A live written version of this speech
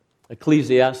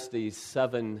Ecclesiastes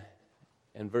 7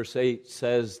 and verse 8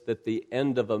 says that the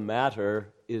end of a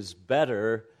matter is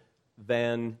better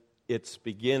than its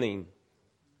beginning.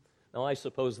 Now, I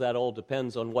suppose that all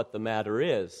depends on what the matter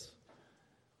is.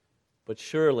 But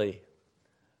surely,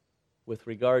 with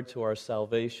regard to our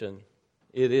salvation,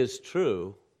 it is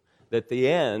true that the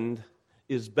end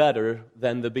is better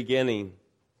than the beginning.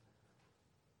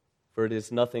 For it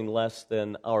is nothing less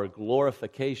than our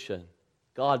glorification,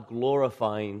 God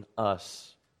glorifying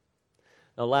us.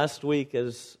 Now, last week,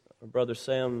 as Brother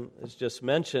Sam has just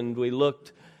mentioned, we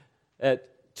looked at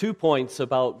 2 points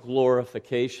about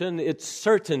glorification. It's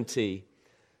certainty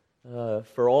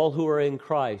for all who are in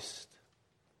Christ.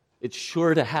 It's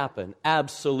sure to happen,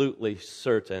 absolutely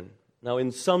certain. Now,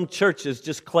 in some churches,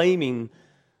 just claiming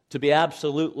to be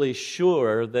absolutely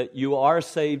sure that you are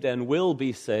saved and will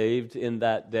be saved in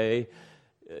that day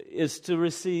is to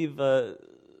receive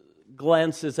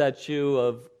glances at you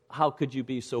of how could you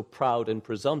be so proud and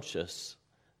presumptuous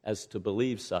as to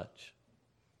believe such?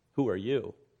 Who are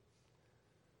you?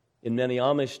 In many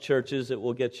Amish churches, it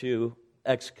will get you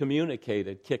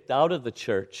excommunicated, kicked out of the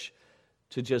church,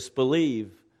 to just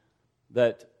believe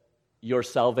that your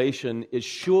salvation is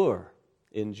sure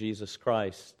in Jesus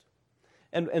Christ.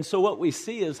 And so what we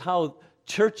see is how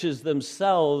churches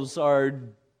themselves are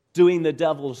doing the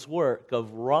devil's work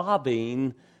of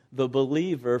robbing the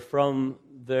believer from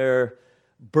their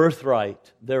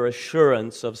birthright, their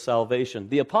assurance of salvation.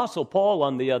 The Apostle Paul,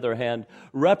 on the other hand,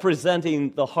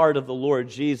 representing the heart of the Lord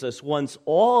Jesus, wants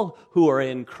all who are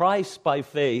in Christ by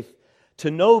faith to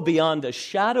know beyond a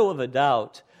shadow of a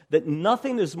doubt that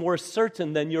nothing is more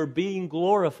certain than your being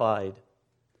glorified.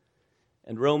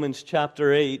 And Romans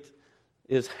chapter 8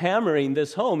 is hammering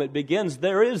this home. It begins,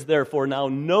 "There is therefore now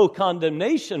no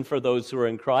condemnation for those who are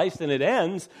in Christ," and it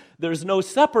ends, "There's no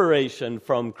separation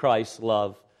from Christ's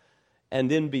love."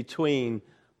 And in between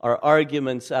are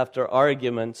arguments after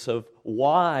arguments of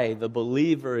why the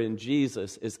believer in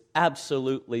Jesus is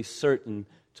absolutely certain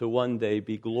to one day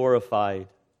be glorified.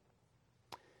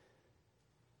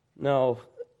 Now,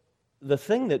 the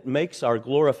thing that makes our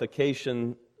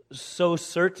glorification so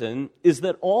certain is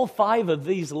that all 5 of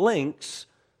these links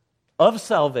of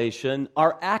salvation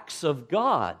are acts of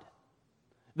God.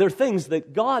 They're things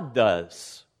that God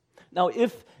does. Now,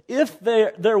 if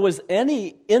there was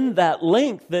any in that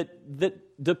link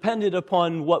that depended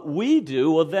upon what we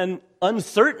do, well, then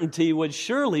uncertainty would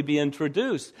surely be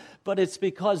introduced. But it's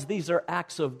because these are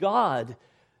acts of God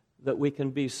that we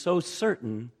can be so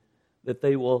certain that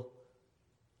they will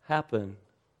happen.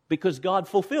 Because God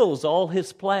fulfills all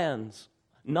His plans.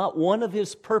 Not one of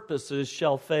His purposes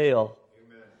shall fail.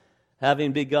 Amen.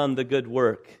 Having begun the good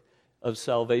work of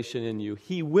salvation in you,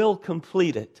 He will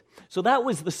complete it. So that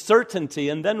was the certainty,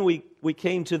 and then we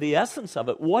came to the essence of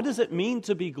it. What does it mean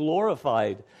to be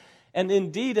glorified? And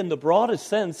indeed, in the broadest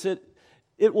sense,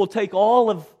 it will take all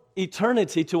of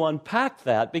eternity to unpack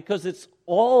that, because it's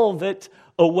all that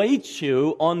awaits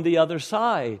you on the other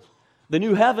side. The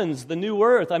new heavens, the new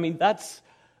earth. I mean,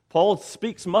 Paul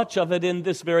speaks much of it in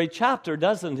this very chapter,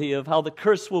 doesn't he? Of how the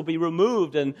curse will be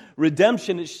removed and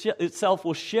redemption itself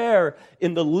will share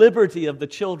in the liberty of the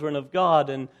children of God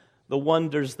and the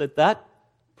wonders that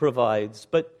provides.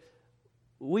 But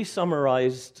we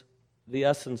summarized the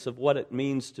essence of what it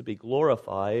means to be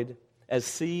glorified as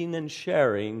seeing and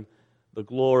sharing the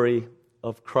glory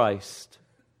of Christ.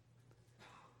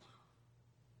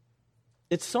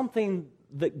 It's something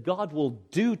that God will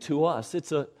do to us.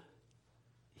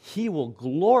 He will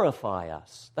glorify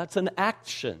us. That's an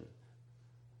action.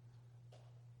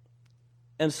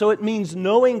 And so it means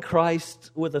knowing Christ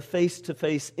with a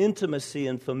face-to-face intimacy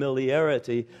and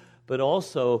familiarity, but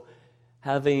also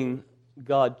having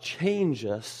God change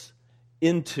us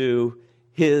into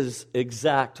His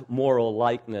exact moral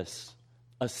likeness,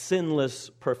 a sinless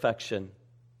perfection.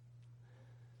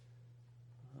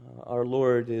 Our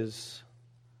Lord is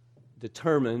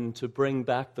determined to bring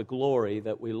back the glory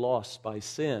that we lost by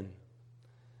sin,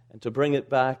 and to bring it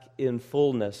back in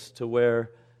fullness to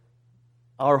where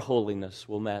our holiness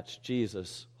will match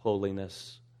Jesus'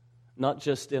 holiness. Not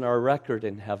just in our record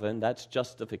in heaven, that's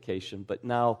justification, but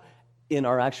now in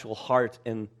our actual heart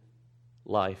and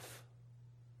life.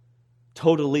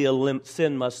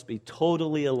 Sin must be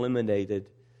totally eliminated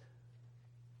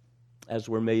as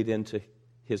we're made into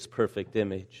His perfect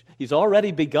image. He's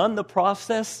already begun the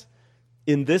process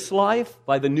in this life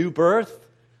by the new birth.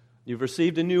 You've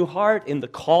received a new heart in the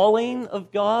calling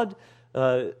of God,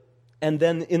 and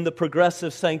then in the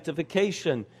progressive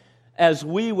sanctification, as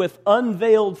we with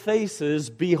unveiled faces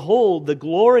behold the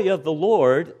glory of the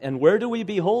Lord. And where do we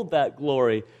behold that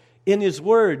glory? In His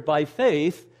Word, by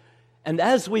faith, And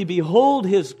as we behold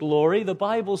His glory, the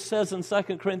Bible says in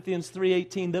 2 Corinthians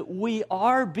 3:18 that we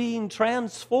are being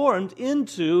transformed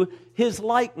into His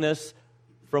likeness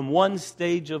from one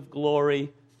stage of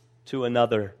glory to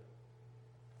another.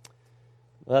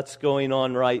 That's going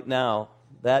on right now.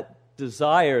 That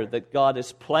desire that God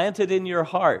has planted in your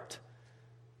heart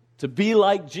to be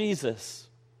like Jesus,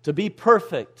 to be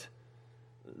perfect,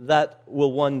 that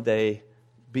will one day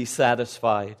be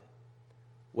satisfied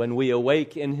when we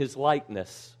awake in His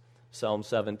likeness, Psalm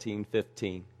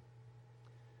 17:15.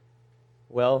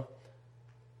 Well,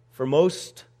 for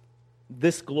most,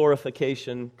 this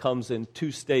glorification comes in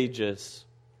two stages.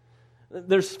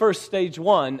 There's first stage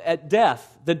one, at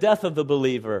death, the death of the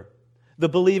believer. The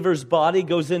believer's body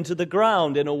goes into the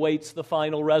ground and awaits the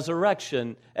final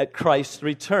resurrection at Christ's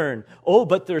return. Oh,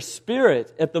 but their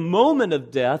spirit, at the moment of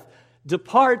death,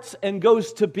 departs and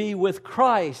goes to be with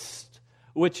Christ,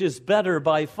 which is better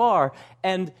by far,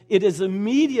 and it is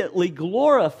immediately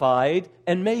glorified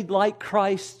and made like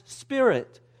Christ's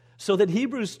Spirit. So that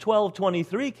Hebrews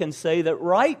 12:23 can say that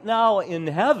right now in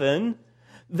heaven,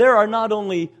 there are not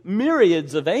only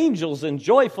myriads of angels in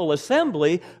joyful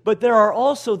assembly, but there are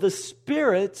also the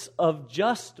spirits of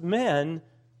just men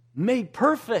made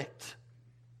perfect.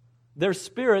 Their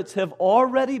spirits have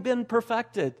already been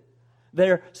perfected.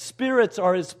 Their spirits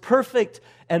are as perfect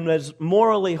and as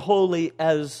morally holy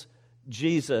as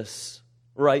Jesus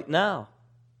right now.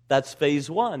 That's phase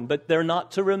one. But they're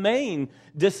not to remain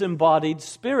disembodied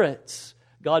spirits.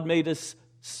 God made us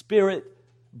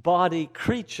spirit-body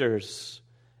creatures,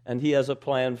 and He has a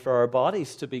plan for our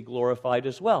bodies to be glorified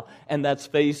as well. And that's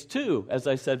phase two. As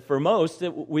I said, for most,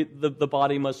 the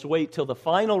body must wait till the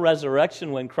final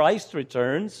resurrection when Christ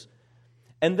returns.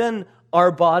 And then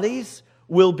our bodies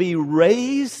will be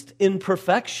raised in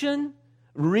perfection,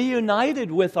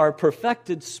 reunited with our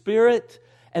perfected spirit,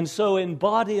 and so in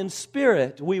body and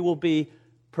spirit we will be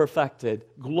perfected,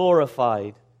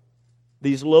 glorified.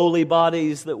 These lowly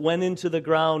bodies that went into the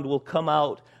ground will come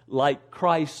out like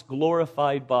Christ's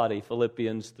glorified body.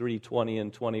 Philippians 3:20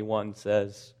 and 21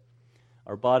 says,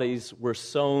 our bodies were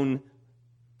sown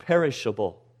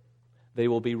perishable. They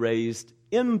will be raised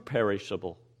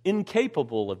imperishable,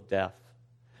 incapable of death.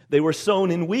 They were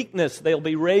sown in weakness. They'll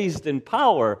be raised in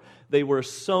power. They were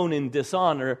sown in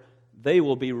dishonor. They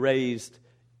will be raised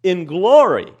in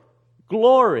glory.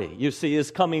 Glory, you see,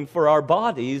 is coming for our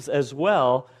bodies as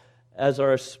well as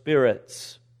our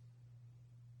spirits.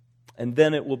 And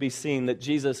then it will be seen that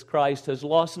Jesus Christ has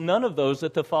lost none of those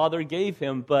that the Father gave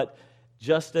Him, but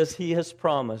just as He has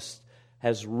promised,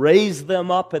 has raised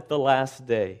them up at the last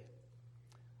day.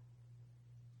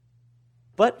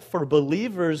 But for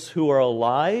believers who are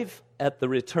alive at the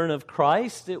return of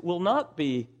Christ, it will not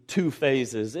be two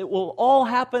phases. It will all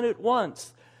happen at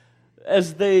once.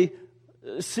 As they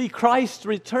see Christ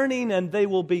returning, and they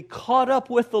will be caught up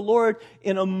with the Lord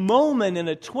in a moment, in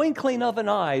a twinkling of an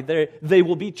eye. They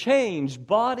will be changed,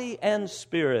 body and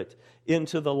spirit,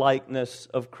 into the likeness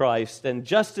of Christ. And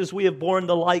just as we have borne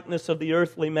the likeness of the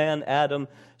earthly man, Adam,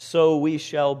 so we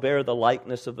shall bear the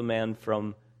likeness of the man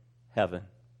from heaven.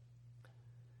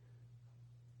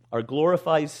 Our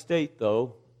glorified state,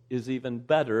 though, is even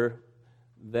better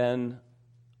than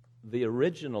the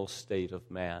original state of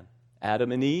man.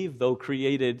 Adam and Eve, though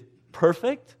created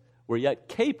perfect, were yet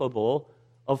capable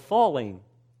of falling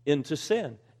into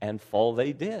sin, and fall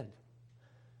they did.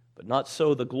 But not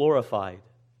so the glorified.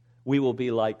 We will be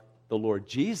like the Lord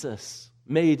Jesus,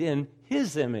 made in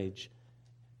His image,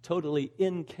 totally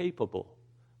incapable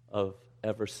of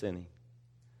ever sinning.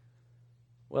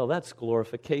 Well, that's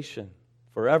glorification.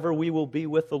 Forever we will be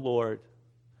with the Lord.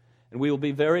 And we will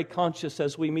be very conscious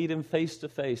as we meet Him face to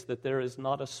face that there is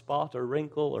not a spot or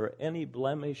wrinkle or any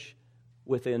blemish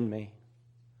within me,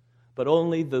 but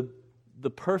only the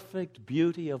perfect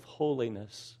beauty of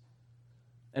holiness.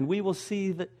 And we will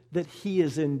see that He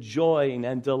is enjoying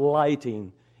and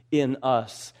delighting in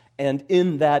us, and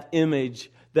in that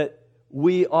image that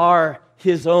we are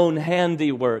His own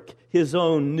handiwork, His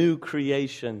own new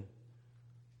creation.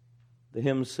 The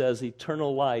hymn says,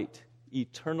 eternal light,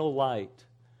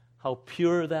 how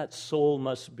pure that soul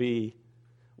must be.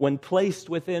 When placed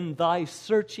within Thy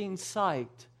searching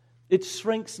sight, it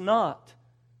shrinks not,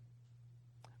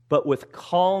 but with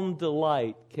calm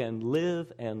delight can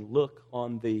live and look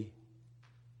on Thee.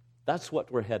 That's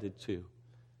what we're headed to.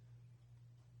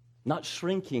 Not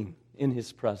shrinking in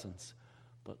His presence,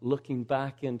 but looking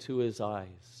back into His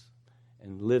eyes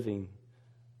and living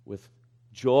with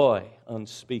joy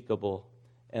unspeakable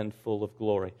and full of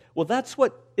glory. Well, that's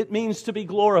what it means to be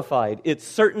glorified. Its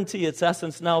certainty, its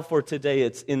essence. Now for today,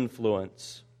 its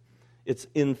influence. Its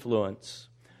influence.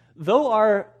 Though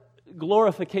our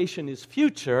glorification is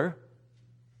future,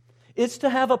 it's to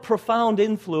have a profound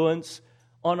influence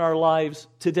on our lives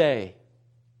today.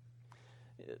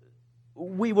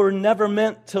 We were never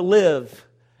meant to live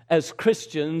as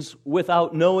Christians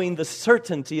without knowing the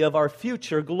certainty of our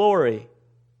future glory.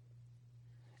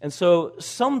 And so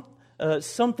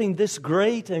something this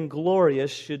great and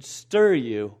glorious should stir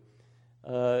you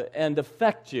and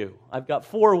affect you. I've got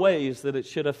 4 ways that it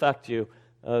should affect you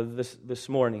this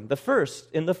morning.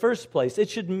 In the first place, it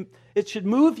should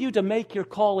move you to make your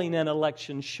calling and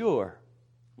election sure.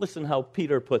 Listen how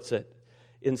Peter puts it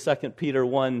in 2 Peter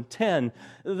 1:10.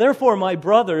 Therefore, my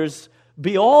brothers,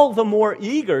 be all the more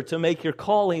eager to make your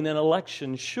calling and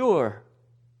election sure.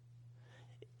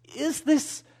 Is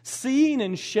this seeing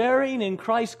and sharing in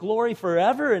Christ's glory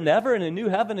forever and ever in a new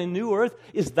heaven and new earth,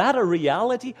 is that a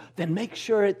reality? Then make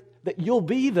sure that you'll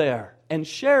be there and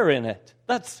share in it.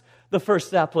 That's the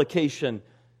first application.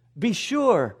 Be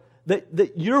sure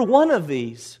that you're one of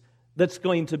these that's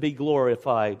going to be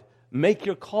glorified. Make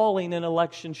your calling and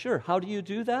election sure. How do you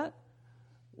do that?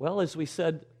 Well, as we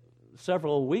said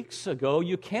several weeks ago,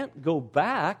 you can't go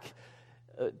back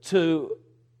to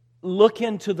look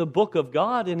into the book of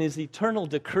God in His eternal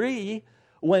decree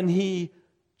when He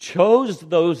chose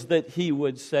those that He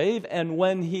would save and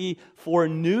when He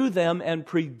foreknew them and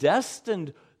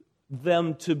predestined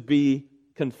them to be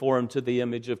conformed to the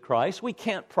image of Christ. We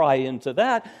can't pry into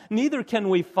that. Neither can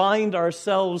we find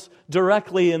ourselves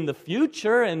directly in the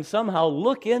future and somehow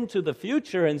look into the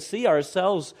future and see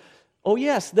ourselves, oh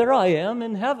yes, there I am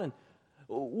in heaven.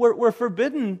 We're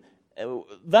forbidden.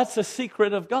 That's a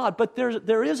secret of God. But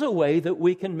there is a way that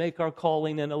we can make our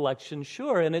calling and election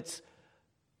sure, and it's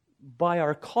by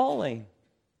our calling.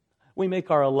 We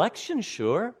make our election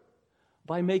sure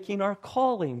by making our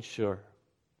calling sure.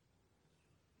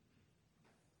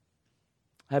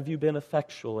 Have you been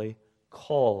effectually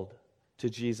called to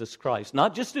Jesus Christ?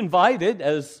 Not just invited,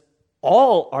 as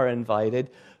all are invited,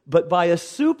 but by a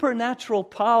supernatural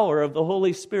power of the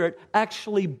Holy Spirit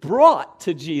actually brought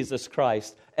to Jesus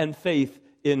Christ and faith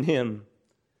in Him.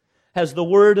 Has the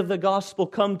word of the gospel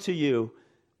come to you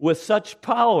with such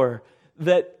power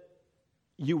that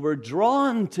you were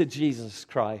drawn to Jesus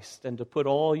Christ and to put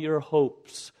all your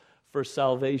hopes for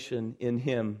salvation in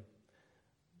Him?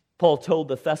 Paul told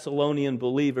the Thessalonian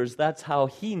believers that's how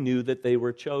he knew that they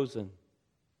were chosen.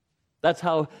 That's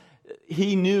how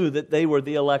he knew that they were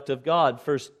the elect of God.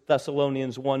 1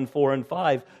 Thessalonians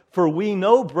 1:4-5. For we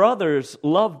know, brothers,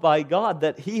 loved by God,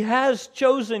 that He has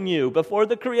chosen you. Before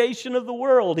the creation of the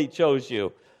world, He chose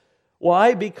you.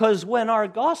 Why? Because when our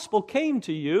gospel came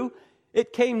to you,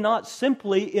 it came not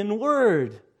simply in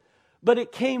word, but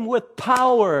it came with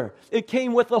power. It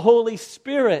came with the Holy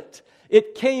Spirit.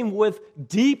 It came with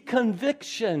deep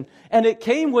conviction, and it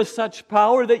came with such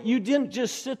power that you didn't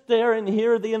just sit there and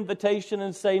hear the invitation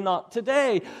and say, not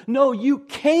today. No, you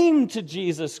came to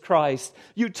Jesus Christ.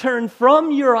 You turned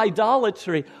from your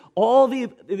idolatry, all the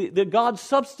God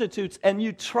substitutes, and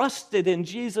you trusted in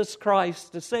Jesus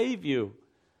Christ to save you.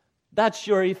 That's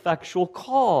your effectual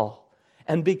call.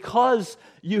 And because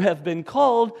you have been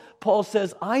called, Paul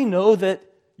says, I know that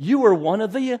you were one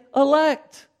of the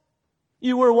elect.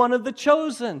 You were one of the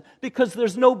chosen, because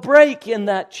there's no break in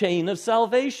that chain of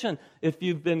salvation. If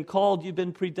you've been called, you've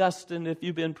been predestined. If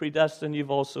you've been predestined, you've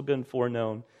also been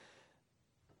foreknown.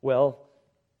 Well,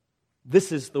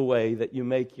 this is the way that you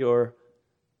make your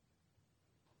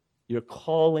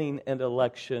calling and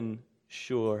election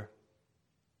sure.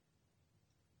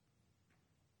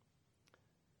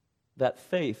 That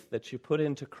faith that you put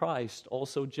into Christ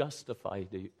also justified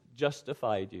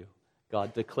you.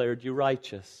 God declared you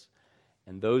righteous.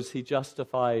 And those He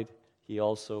justified, He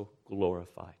also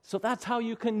glorified. So that's how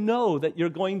you can know that you're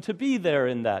going to be there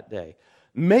in that day.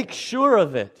 Make sure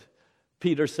of it,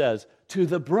 Peter says, to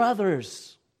the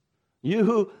brothers. You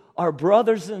who are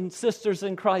brothers and sisters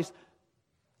in Christ,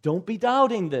 don't be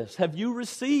doubting this. Have you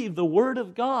received the Word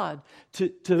of God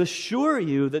to assure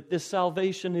you that this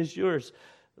salvation is yours?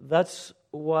 That's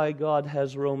why God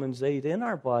has Romans 8 in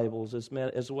our Bibles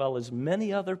as well as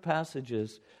many other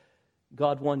passages.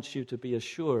 God wants you to be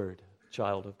assured,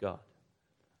 child of God,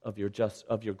 of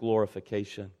your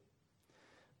glorification.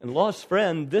 And lost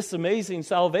friend, this amazing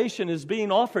salvation is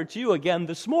being offered to you again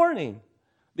this morning.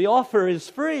 The offer is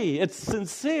free. It's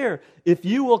sincere. If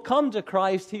you will come to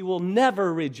Christ, He will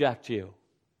never reject you.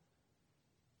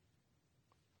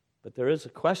 But there is a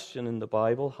question in the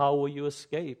Bible: how will you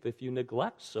escape if you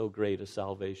neglect so great a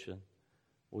salvation?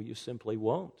 Well, you simply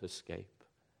won't escape.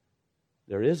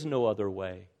 There is no other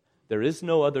way. There is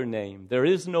no other name. There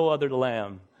is no other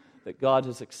lamb that God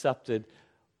has accepted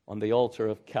on the altar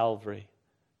of Calvary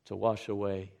to wash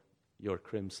away your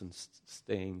crimson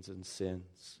stains and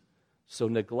sins. So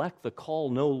neglect the call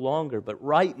no longer, but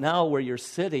right now where you're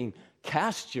sitting,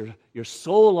 cast your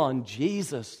soul on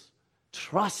Jesus.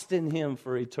 Trust in Him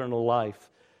for eternal life.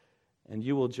 And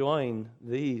you will join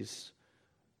these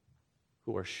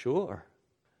who are sure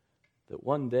that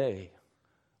one day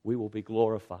we will be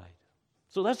glorified.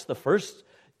 So that's the first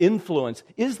influence.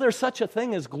 Is there such a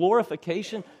thing as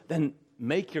glorification? Then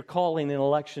make your calling and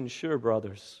election sure,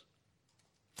 brothers.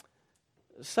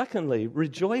 Secondly,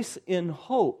 rejoice in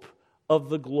hope of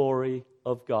the glory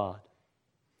of God.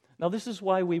 Now, this is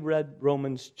why we read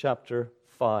Romans chapter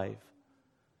 5.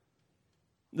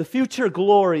 The future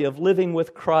glory of living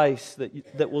with Christ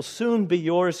that will soon be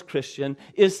yours, Christian,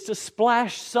 is to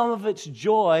splash some of its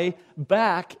joy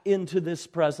back into this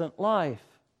present life.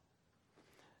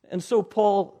 And so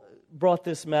Paul brought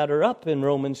this matter up in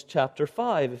Romans chapter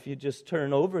 5. If you just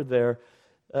turn over there,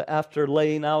 after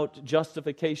laying out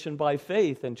justification by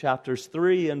faith in chapters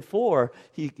 3 and 4,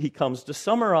 he comes to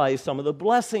summarize some of the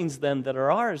blessings then that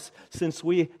are ours since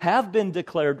we have been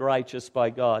declared righteous by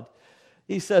God.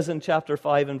 He says in chapter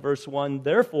 5 and verse 1,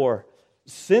 therefore,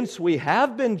 since we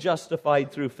have been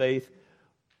justified through faith,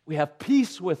 we have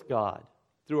peace with God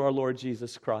through our Lord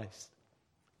Jesus Christ.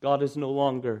 God is no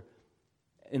longer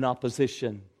in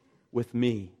opposition with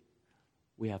me.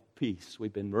 We have peace.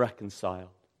 We've been reconciled.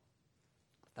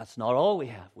 That's not all we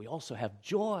have. We also have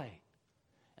joy.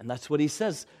 And that's what he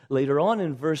says later on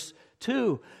in verse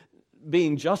 2.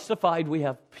 Being justified, we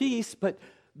have peace, but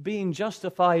being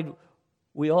justified,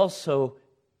 we also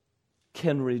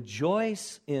can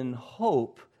rejoice in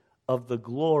hope of the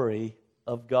glory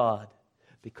of God.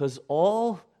 Because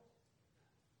all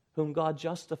whom God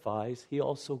justifies, He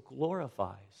also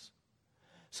glorifies.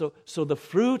 So the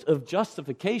fruit of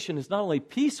justification is not only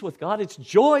peace with God, it's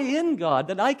joy in God,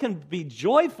 that I can be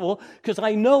joyful because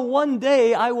I know one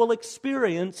day I will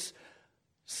experience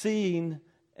seeing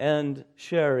and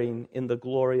sharing in the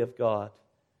glory of God.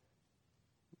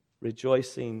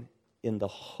 Rejoicing in the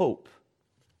hope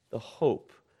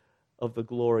of the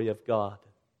glory of God.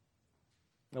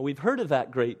 Now we've heard of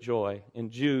that great joy in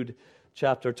Jude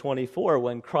chapter 24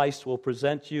 when Christ will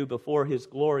present you before His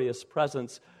glorious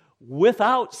presence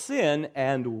without sin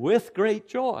and with great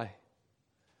joy.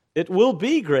 It will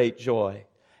be great joy.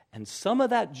 And some of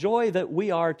that joy that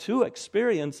we are to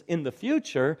experience in the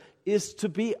future is to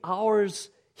be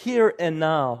ours here and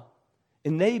now,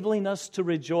 enabling us to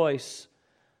rejoice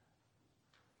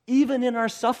even in our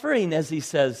suffering, as he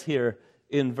says here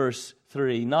in verse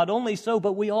 3. Not only so,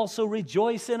 but we also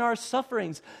rejoice in our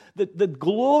sufferings. The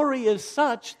glory is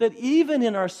such that even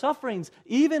in our sufferings,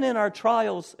 even in our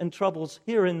trials and troubles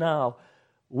here and now,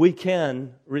 we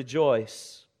can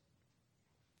rejoice.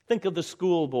 Think of the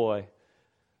schoolboy,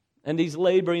 and he's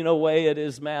laboring away at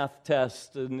his math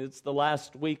test, and it's the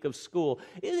last week of school.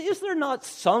 Is there not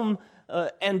some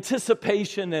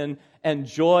anticipation and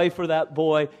joy for that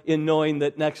boy in knowing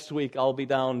that next week I'll be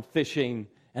down fishing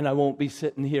and I won't be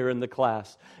sitting here in the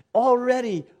class?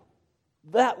 Already,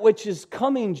 that which is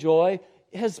coming joy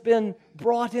has been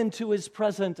brought into his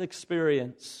present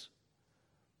experience.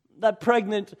 That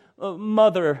pregnant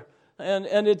mother,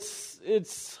 and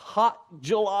it's hot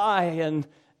July,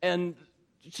 and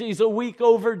she's a week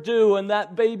overdue, and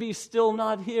that baby's still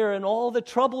not here, and all the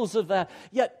troubles of that.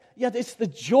 Yet it's the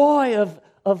joy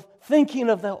of thinking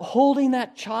of that, holding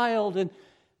that child, and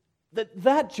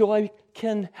that joy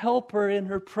can help her in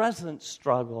her present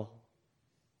struggle.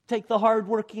 Take the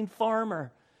hardworking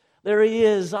farmer. There he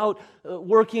is out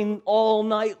working all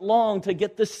night long to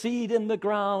get the seed in the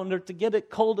ground or to get it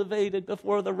cultivated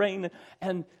before the rain.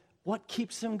 And what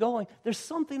keeps him going? There's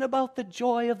something about the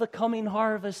joy of the coming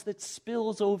harvest that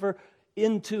spills over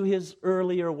into his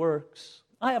earlier works.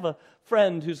 I have a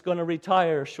friend who's going to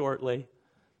retire shortly.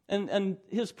 And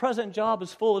his present job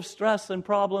is full of stress and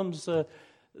problems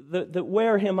that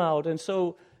wear him out. And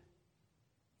so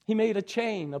he made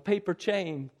a paper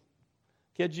chain.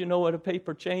 Kids, you know what a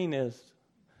paper chain is.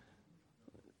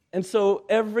 And so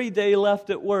every day left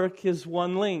at work is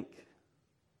one link.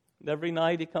 And every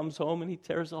night he comes home and he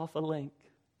tears off a link.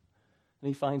 And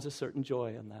he finds a certain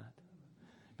joy in that.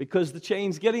 Because the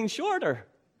chain's getting shorter.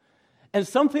 And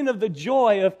something of the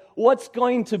joy of what's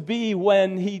going to be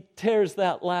when he tears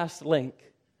that last link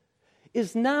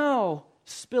is now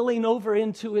spilling over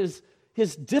into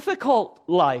his difficult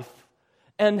life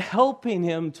and helping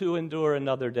him to endure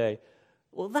another day.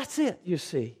 Well, that's it, you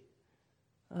see.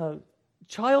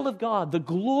 Child of God, the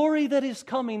glory that is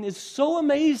coming is so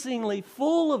amazingly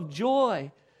full of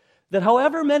joy that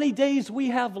however many days we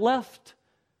have left,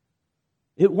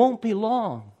 it won't be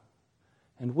long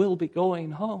and we'll be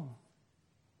going home.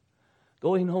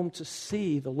 Going home to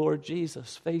see the Lord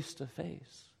Jesus face to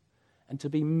face and to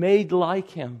be made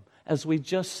like him, as we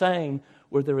just sang,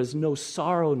 where there is no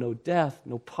sorrow, no death,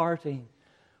 no parting,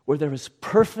 where there is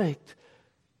perfect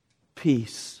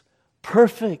peace,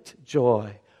 perfect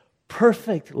joy,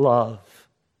 perfect love,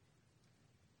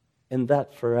 and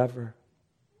that forever.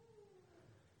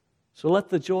 So let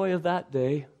the joy of that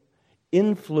day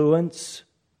influence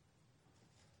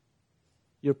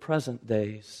your present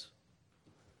days,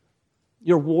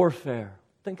 your warfare.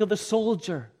 Think of the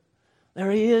soldier.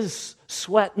 There he is,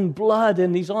 sweat and blood,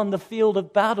 and he's on the field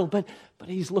of battle, but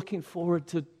he's looking forward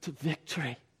to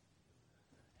victory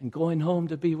and going home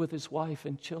to be with his wife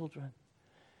and children.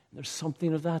 And there's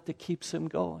something of that keeps him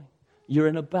going. You're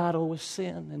in a battle with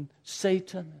sin and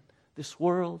Satan and this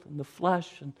world and the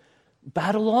flesh, and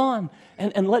battle on,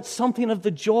 and let something of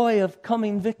the joy of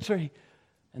coming victory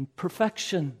and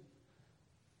perfection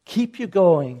keep you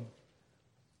going.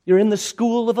 You're in the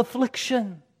school of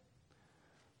affliction.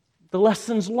 The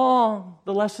lesson's long,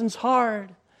 the lesson's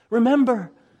hard. Remember,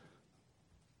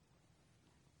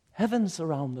 heaven's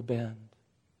around the bend.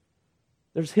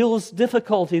 There's hills of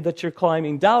difficulty that you're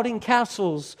climbing, doubting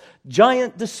castles,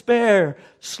 giant despair,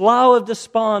 slough of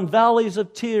despond, valleys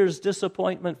of tears,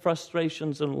 disappointment,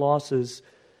 frustrations, and losses.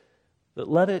 But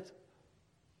let it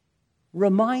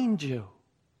remind you,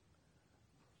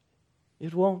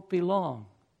 it won't be long.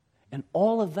 And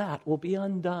all of that will be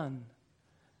undone,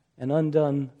 and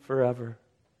undone forever.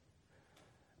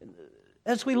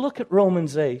 As we look at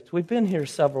Romans 8, we've been here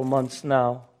several months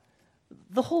now.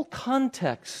 The whole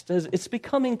context, it's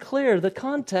becoming clear, the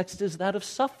context is that of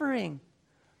suffering.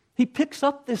 He picks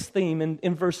up this theme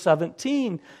in verse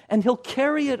 17, and he'll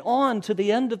carry it on to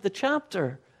the end of the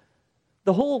chapter.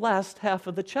 The whole last half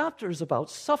of the chapter is about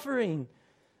suffering.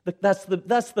 That's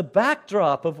the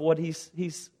backdrop of what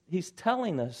he's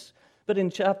telling us. But in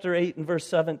chapter 8 and verse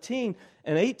 17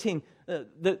 and 18,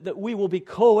 that we will be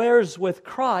co-heirs with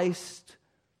Christ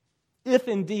if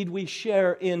indeed we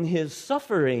share in his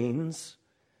sufferings,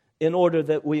 in order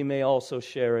that we may also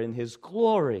share in his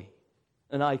glory.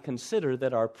 And I consider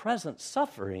that our present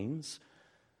sufferings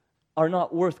are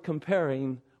not worth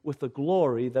comparing with the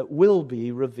glory that will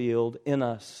be revealed in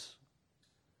us.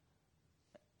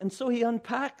 And so he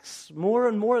unpacks more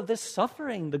and more of this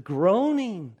suffering, the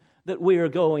groaning that we are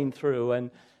going through,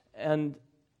 and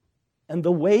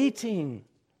the waiting.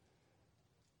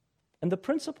 And the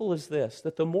principle is this,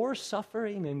 that the more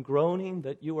suffering and groaning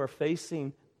that you are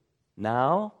facing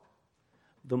now,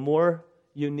 the more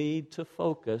you need to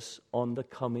focus on the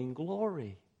coming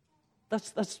glory.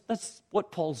 That's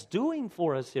what Paul's doing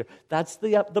for us here. That's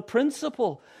the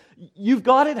principle. You've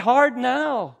got it hard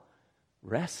now.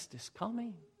 Rest is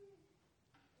coming.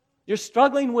 You're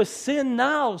struggling with sin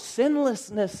now.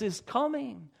 Sinlessness is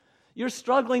coming. You're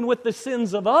struggling with the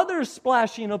sins of others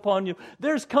splashing upon you.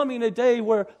 There's coming a day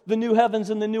where the new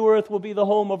heavens and the new earth will be the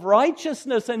home of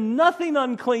righteousness, and nothing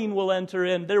unclean will enter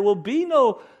in. There will be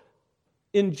no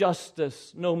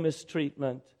injustice, no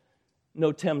mistreatment,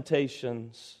 no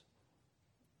temptations,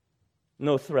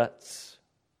 no threats.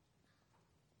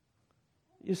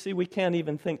 You see, we can't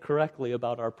even think correctly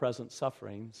about our present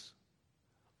sufferings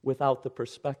without the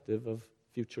perspective of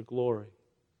future glory.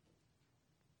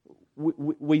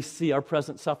 We see our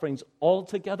present sufferings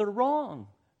altogether wrong.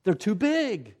 They're too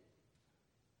big.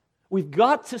 We've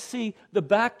got to see the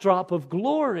backdrop of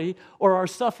glory, or our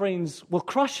sufferings will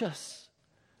crush us.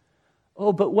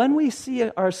 Oh, but when we see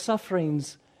our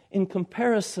sufferings in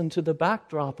comparison to the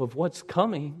backdrop of what's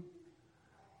coming,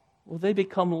 well, they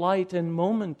become light and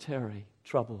momentary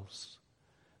troubles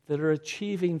that are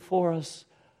achieving for us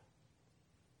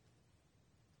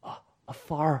a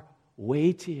far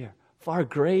weightier, far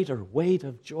greater weight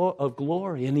of joy, of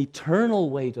glory, an eternal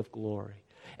weight of glory.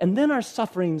 And then our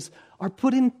sufferings are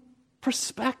put in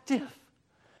perspective.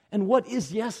 And what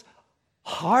is, yes,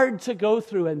 hard to go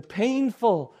through and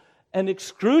painful and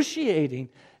excruciating,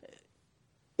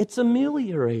 it's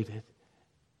ameliorated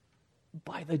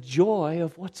by the joy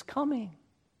of what's coming.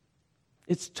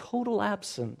 It's total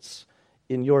absence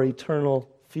in your eternal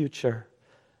future.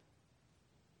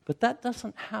 But that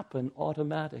doesn't happen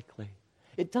automatically.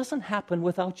 It doesn't happen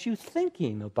without you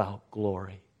thinking about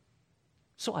glory.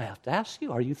 So I have to ask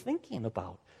you, are you thinking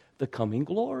about the coming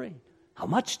glory? How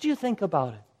much do you think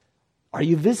about it? Are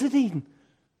you visiting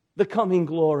the coming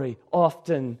glory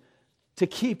often to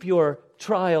keep your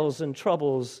trials and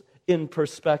troubles in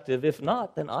perspective? If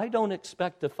not, then I don't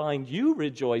expect to find you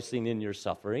rejoicing in your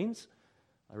sufferings.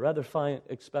 I rather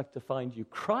expect to find you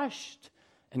crushed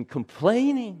and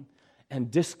complaining and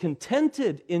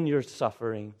discontented in your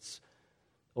sufferings.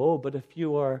 Oh, but if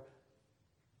you are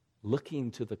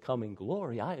looking to the coming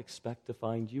glory, I expect to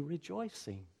find you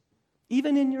rejoicing,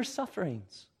 even in your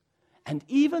sufferings, and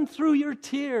even through your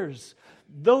tears,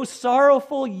 though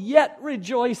sorrowful, yet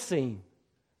rejoicing.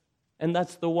 And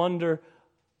that's the wonder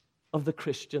of the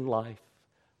Christian life,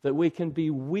 that we can be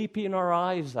weeping our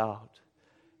eyes out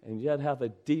and yet have a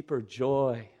deeper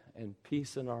joy and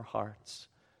peace in our hearts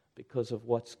because of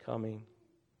what's coming.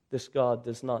 This God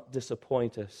does not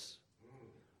disappoint us.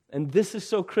 And this is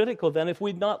so critical then if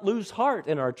we'd not lose heart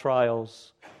in our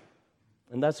trials.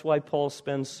 And that's why Paul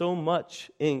spends so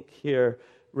much ink here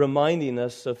reminding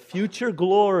us of future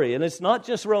glory. And it's not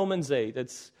just Romans 8.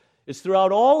 It's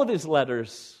throughout all of his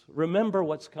letters. Remember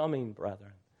what's coming,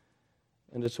 brethren.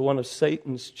 And it's one of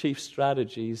Satan's chief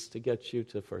strategies to get you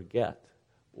to forget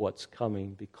what's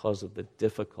coming because of the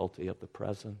difficulty of the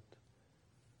present.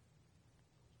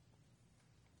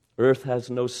 Earth has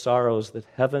no sorrows that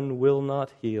heaven will not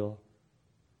heal.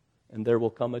 And there will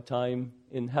come a time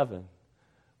in heaven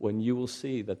when you will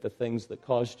see that the things that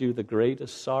caused you the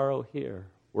greatest sorrow here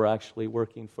were actually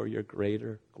working for your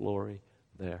greater glory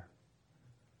there.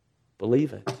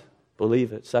 Believe it.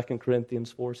 Believe it. 2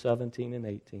 Corinthians 4:17 and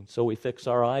 18. So we fix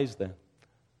our eyes then.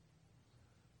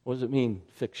 What does it mean,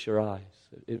 fix your eyes?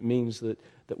 It means that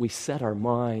we set our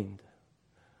mind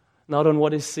not on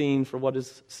what is seen, for what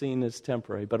is seen is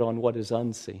temporary, but on what is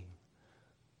unseen,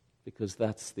 because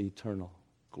that's the eternal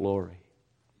glory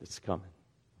that's coming.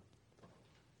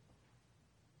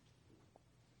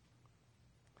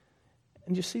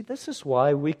 And you see, this is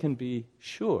why we can be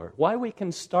sure, why we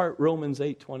can start Romans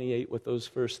 8:28 with those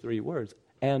first three words,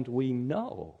 and we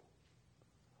know.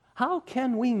 How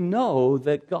can we know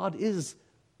that God is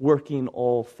working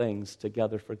all things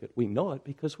together for good? We know it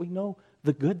because we know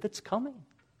the good that's coming.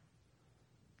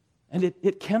 And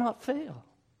it cannot fail.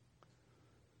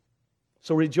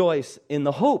 So rejoice in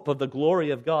the hope of the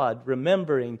glory of God,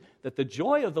 remembering that the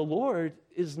joy of the Lord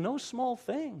is no small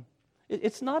thing.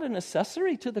 It's not an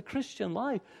accessory to the Christian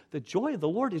life. The joy of the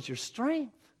Lord is your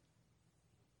strength.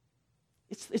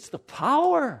 It's the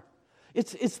power.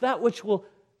 It's that which will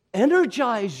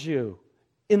energize you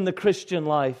in the Christian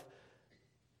life.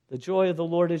 The joy of the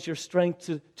Lord is your strength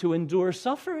to endure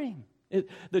suffering.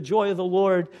 The joy of the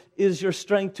Lord is your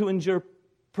strength to endure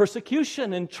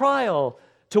persecution and trial,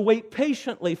 to wait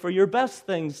patiently for your best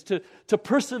things, to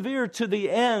persevere to the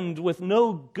end with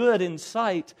no good in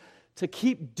sight, to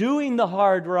keep doing the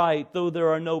hard right, though there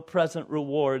are no present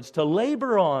rewards, to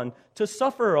labor on, to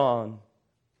suffer on.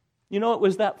 You know, it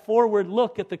was that forward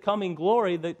look at the coming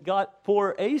glory that got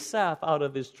poor Asaph out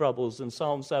of his troubles in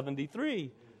Psalm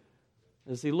 73.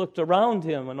 As he looked around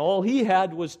him, and all he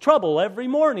had was trouble every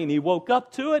morning. He woke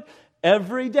up to it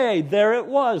every day. There it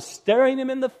was, staring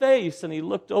him in the face. And he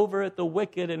looked over at the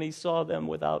wicked, and he saw them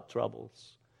without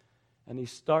troubles. And he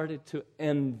started to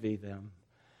envy them.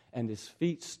 And his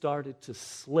feet started to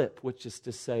slip, which is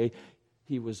to say,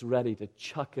 he was ready to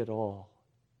chuck it all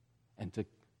and to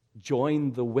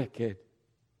join the wicked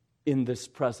in this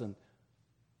present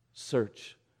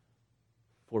search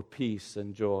for peace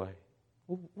and joy.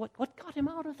 What got him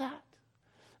out of that?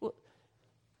 Well,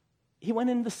 he went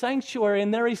in the sanctuary,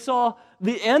 and there he saw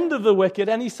the end of the wicked,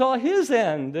 and he saw his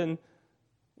end. And,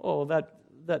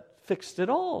 that fixed it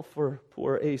all for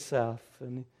poor Asaph.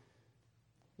 And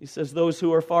he says, those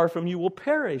who are far from you will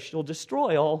perish. You'll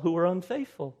destroy all who are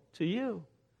unfaithful to you.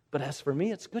 But as for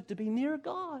me, it's good to be near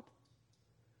God,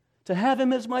 to have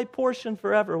him as my portion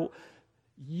forever.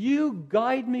 You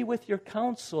guide me with your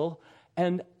counsel,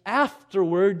 and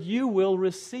afterward you will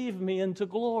receive me into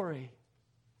glory.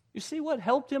 You see what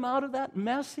helped him out of that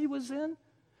mess he was in?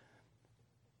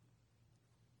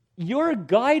 You're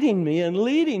guiding me and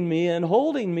leading me and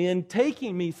holding me and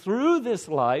taking me through this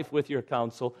life with your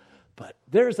counsel, but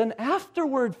there's an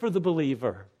afterward for the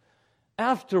believer.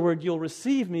 Afterward you'll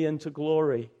receive me into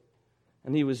glory.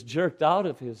 And he was jerked out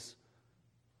of his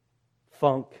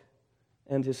funk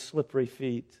and his slippery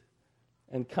feet,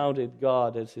 and counted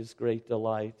God as his great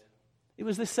delight. It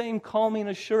was the same calming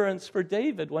assurance for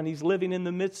David when he's living in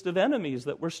the midst of enemies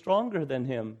that were stronger than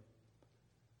him.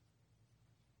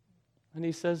 And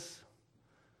he says,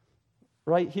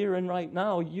 right here and right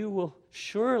now, you will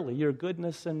surely, your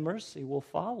goodness and mercy will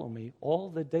follow me all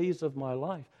the days of my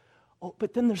life. Oh,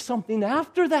 but then there's something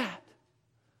after that.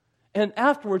 And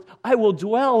afterwards, I will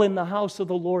dwell in the house of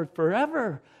the Lord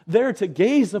forever, there to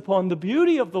gaze upon the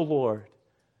beauty of the Lord.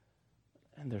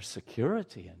 And there's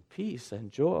security and peace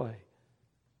and joy.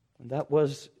 And that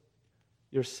was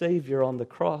your Savior on the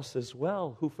cross as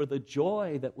well, who for the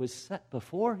joy that was set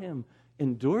before him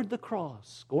endured the cross,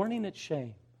 scorning its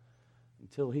shame,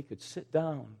 until he could sit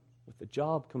down with the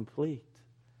job complete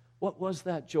What was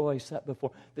that joy set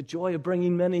before? The joy of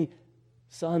bringing many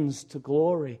sons to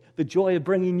glory. The joy of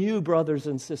bringing you, brothers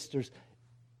and sisters,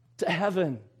 to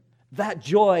heaven. That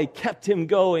joy kept him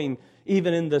going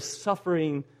even in the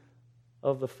suffering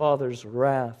of the Father's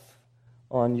wrath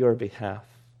on your behalf.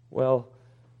 Well,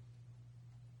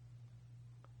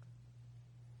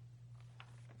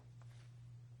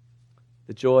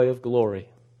 the joy of glory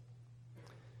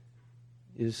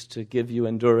is to give you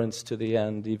endurance to the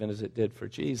end, even as it did for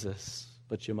Jesus.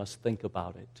 But you must think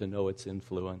about it to know its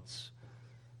influence.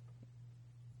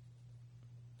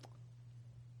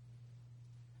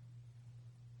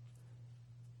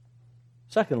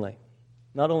 Secondly,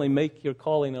 not only make your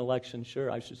calling and election sure,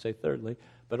 I should say thirdly,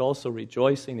 but also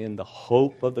rejoicing in the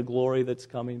hope of the glory that's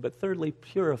coming. But thirdly,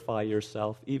 purify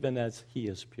yourself even as He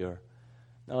is pure.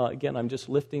 Now, again, I'm just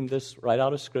lifting this right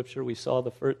out of Scripture. We saw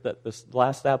this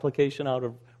last application out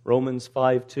of Romans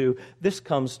 5:2. This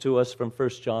comes to us from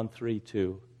 1 John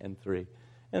 3:2 and 3.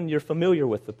 And you're familiar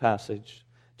with the passage.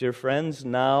 Dear friends,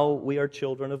 now we are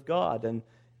children of God,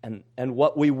 and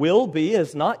what we will be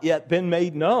has not yet been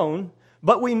made known.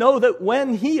 But we know that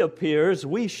when He appears,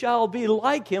 we shall be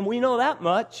like Him. We know that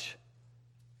much.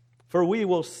 For we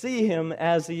will see Him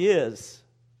as He is.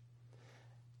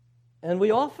 And we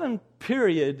often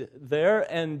period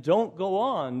there and don't go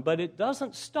on, but it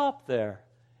doesn't stop there.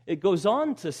 It goes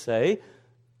on to say,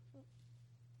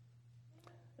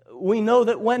 we know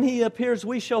that when He appears,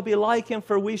 we shall be like Him,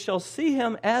 for we shall see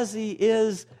Him as He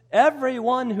is.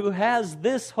 Everyone who has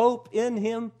this hope in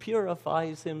Him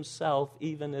purifies himself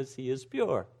even as He is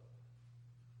pure.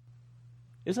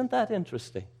 Isn't that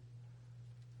interesting?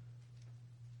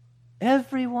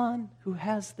 Everyone who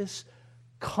has this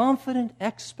confident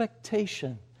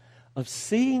expectation of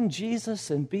seeing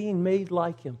Jesus and being made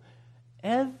like Him,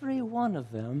 every one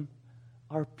of them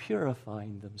are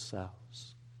purifying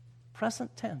themselves.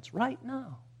 Present tense, right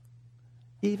now.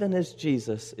 Even as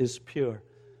Jesus is pure.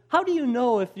 How do you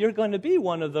know if you're going to be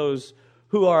one of those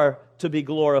who are to be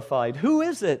glorified? Who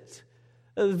is it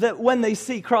that when they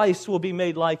see Christ will be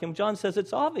made like Him? John says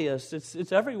it's obvious.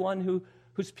 It's everyone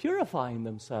who's purifying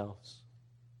themselves.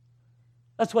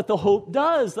 That's what the hope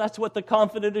does. That's what the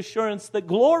confident assurance that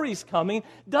glory's coming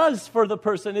does for the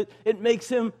person. It makes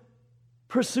him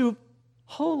pursue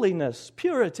holiness,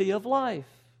 purity of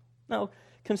life. Now,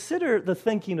 consider the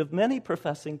thinking of many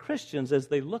professing Christians as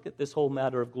they look at this whole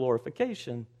matter of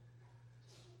glorification.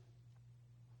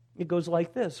 It goes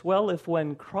like this. Well, if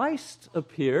when Christ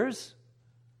appears,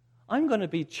 I'm going to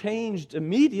be changed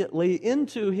immediately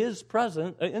into His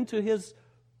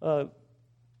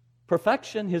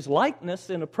perfection, His likeness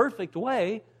in a perfect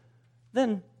way,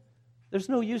 then there's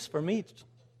no use for me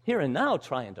here and now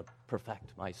trying to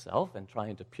perfect myself and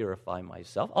trying to purify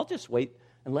myself. I'll just wait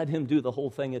and let Him do the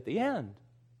whole thing at the end,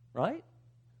 right?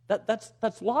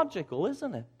 That's logical,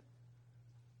 isn't it?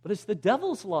 But it's the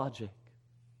devil's logic.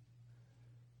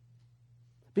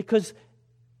 Because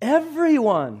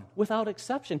everyone, without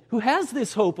exception, who has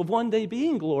this hope of one day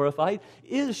being glorified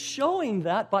is showing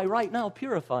that by right now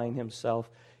purifying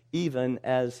himself even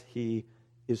as he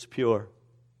is pure.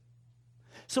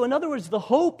 So in other words, the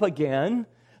hope again,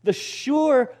 the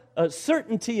sure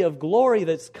certainty of glory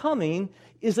that's coming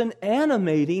is an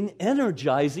animating,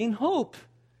 energizing hope.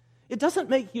 It doesn't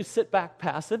make you sit back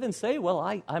passive and say,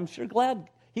 well, I'm sure glad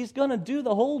He's going to do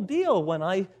the whole deal when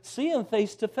I see Him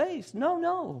face to face.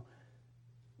 No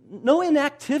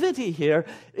inactivity here.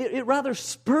 It rather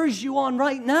spurs you on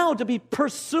right now to be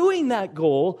pursuing that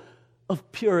goal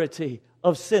of purity,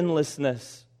 of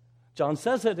sinlessness. John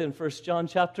says it in 1 John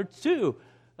chapter 2.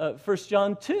 1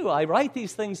 John 2, I write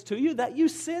these things to you that you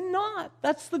sin not.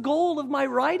 That's the goal of my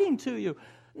writing to you.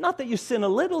 Not that you sin a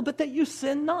little, but that you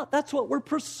sin not. That's what we're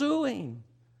pursuing.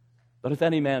 But if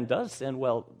any man does sin,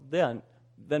 well, then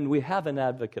we have an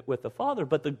advocate with the Father.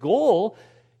 But the goal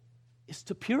is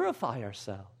to purify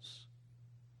ourselves.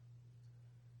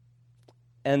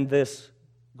 And this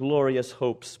glorious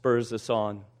hope spurs us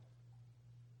on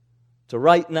to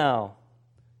right now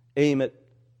aim at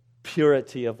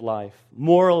purity of life,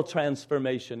 moral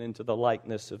transformation into the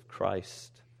likeness of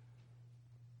Christ.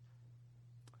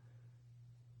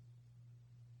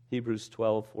 Hebrews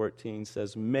 12:14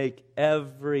 says, make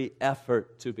every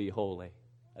effort to be holy.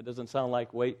 That doesn't sound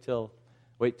like wait till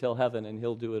heaven and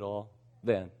He'll do it all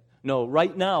then. No,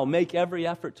 right now, make every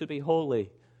effort to be holy.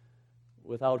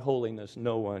 Without holiness,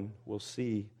 no one will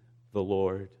see the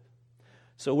Lord.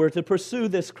 So we're to pursue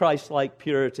this Christ-like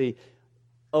purity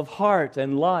of heart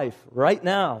and life right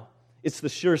now. It's the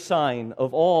sure sign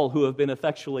of all who have been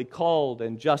effectually called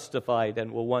and justified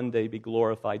and will one day be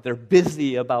glorified. They're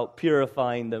busy about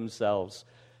purifying themselves.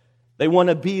 They want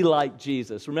to be like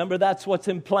Jesus. Remember, that's what's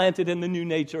implanted in the new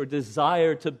nature, a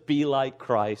desire to be like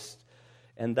Christ.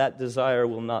 And that desire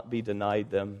will not be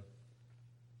denied them.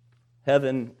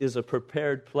 Heaven is a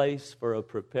prepared place for a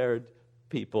prepared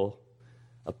people,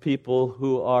 a people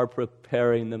who are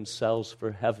preparing themselves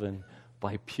for heaven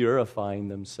by purifying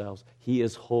themselves. He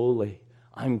is holy.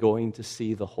 I'm going to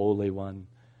see the Holy One.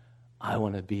 I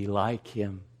want to be like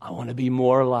Him. I want to be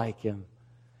more like Him.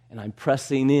 And I'm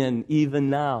pressing in even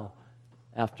now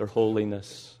after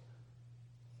holiness,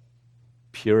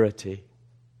 purity.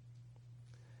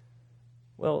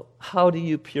 Well, how do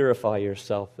you purify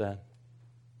yourself then?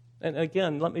 And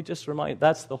again, let me just remind,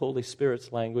 that's the Holy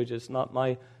Spirit's language. It's not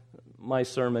my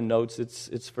sermon notes.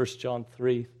 It's 1 John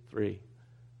 3:3.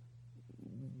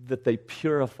 That they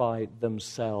purify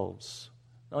themselves.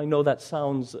 Now, I know that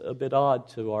sounds a bit odd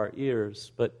to our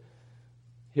ears, but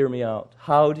hear me out.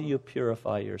 How do you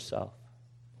purify yourself?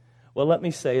 Well, let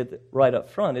me say it right up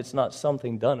front. It's not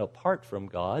something done apart from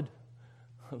God.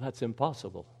 That's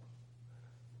impossible.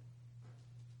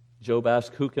 Job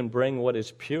asked, who can bring what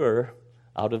is pure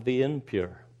out of the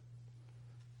impure?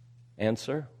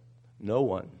 Answer, no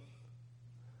one.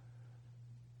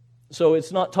 So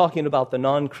it's not talking about the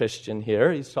non-Christian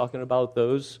here. He's talking about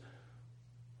those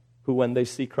who, when they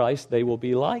see Christ, they will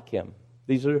be like Him.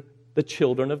 These are the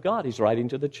children of God. He's writing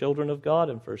to the children of God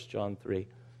in 1 John 3.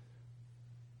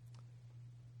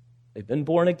 They've been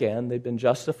born again. They've been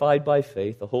justified by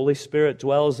faith. The Holy Spirit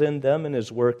dwells in them and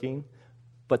is working.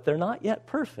 But they're not yet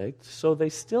perfect, so they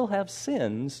still have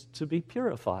sins to be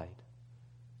purified.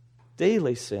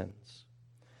 Daily sins.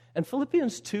 And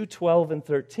Philippians 2:12 and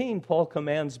 13, Paul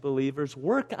commands believers,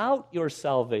 work out your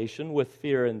salvation with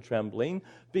fear and trembling,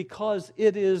 because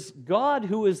it is God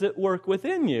who is at work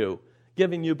within you,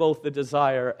 giving you both the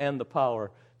desire and the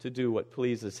power to do what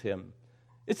pleases Him.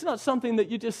 It's not something that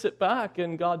you just sit back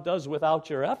and God does without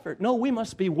your effort. No, we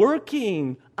must be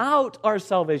working out our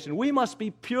salvation. We must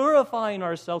be purifying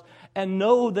ourselves and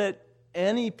know that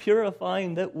any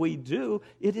purifying that we do,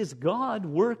 it is God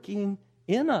working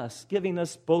in us, giving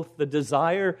us both the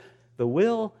desire, the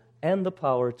will, and the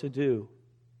power to do.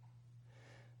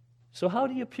 So how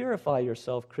do you purify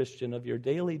yourself, Christian, of your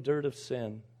daily dirt of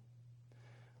sin?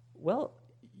 Well,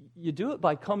 you do it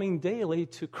by coming daily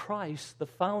to Christ, the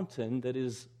fountain that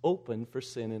is open for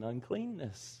sin and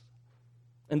uncleanness.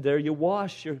 And there you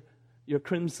wash your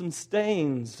crimson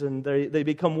stains, and they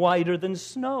become whiter than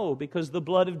snow, because the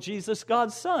blood of Jesus,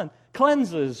 God's Son,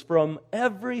 cleanses from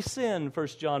every sin, 1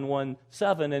 John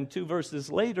 1:7, and 2 verses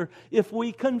later, if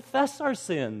we confess our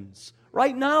sins.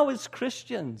 Right now as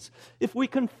Christians, if we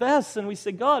confess and we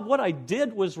say, God, what I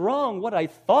did was wrong, what I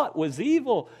thought was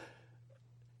evil,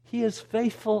 He is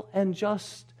faithful and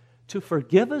just to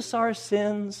forgive us our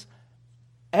sins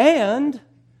and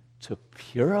to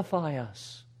purify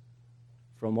us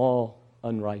from all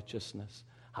unrighteousness.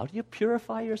 How do you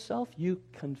purify yourself? You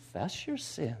confess your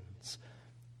sins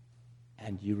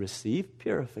and you receive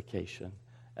purification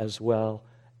as well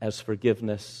as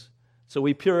forgiveness. So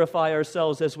we purify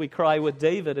ourselves as we cry with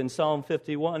David in Psalm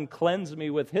 51, cleanse me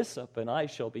with hyssop and I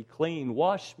shall be clean.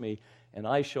 Wash me and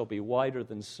I shall be whiter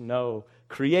than snow.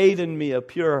 Create in me a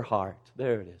pure heart.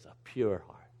 There it is, a pure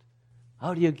heart.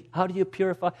 How do you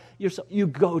purify yourself? You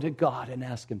go to God and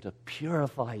ask Him to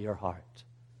purify your heart.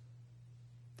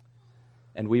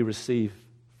 And we receive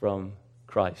from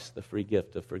Christ the free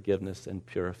gift of forgiveness and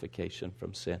purification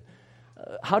from sin.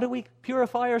 How do we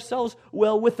purify ourselves?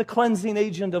 Well, with the cleansing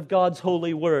agent of God's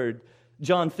holy word.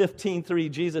 John 15:3,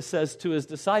 Jesus says to His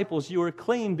disciples, you are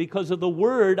clean because of the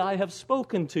word I have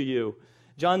spoken to you.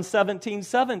 John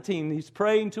 17:17, He's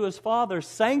praying to His Father,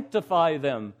 sanctify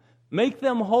them, make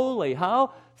them holy.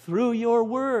 How? Through your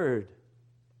word.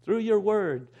 Through your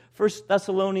word. 1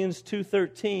 Thessalonians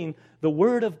 2:13, the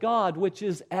word of God which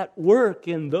is at work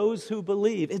in those who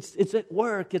believe. It's at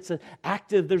work.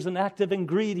 There's an active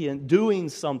ingredient doing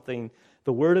something.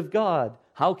 The word of God.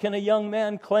 How can a young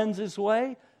man cleanse his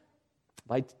way?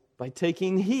 By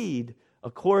taking heed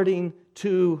according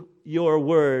to your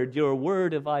word. Your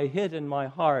word have I hid in my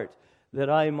heart that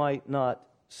I might not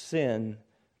sin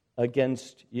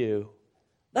against you.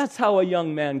 That's how a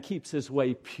young man keeps his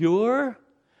way pure.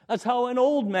 That's how an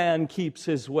old man keeps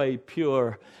his way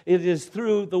pure. It is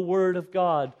through the word of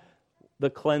God, the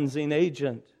cleansing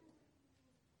agent.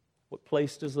 What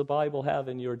place does the Bible have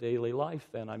in your daily life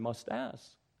then, I must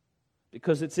ask?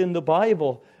 Because it's in the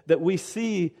Bible that we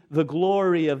see the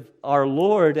glory of our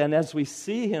Lord, and as we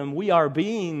see Him, we are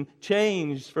being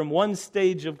changed from one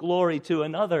stage of glory to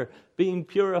another, being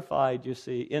purified, you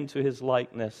see, into His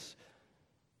likeness.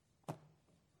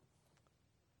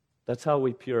 That's how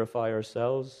we purify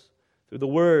ourselves, through the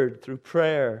Word, through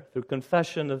prayer, through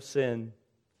confession of sin,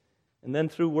 and then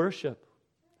through worship.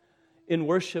 In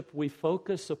worship, we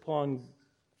focus upon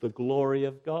the glory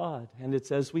of God. And it's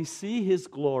as we see His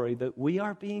glory that we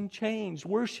are being changed.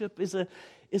 Worship is a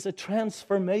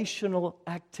transformational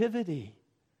activity.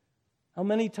 How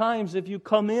many times have you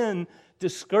come in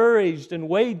discouraged and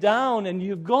weighed down and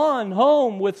you've gone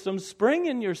home with some spring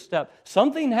in your step?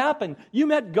 Something happened. You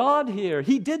met God here.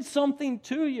 He did something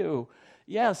to you.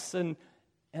 Yes, and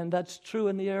that's true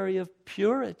in the area of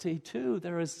purity too.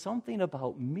 There is something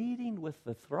about meeting with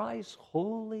the thrice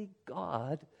holy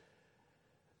God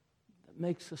that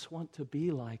makes us want to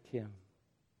be like Him.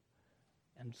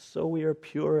 And so we are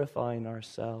purifying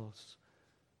ourselves.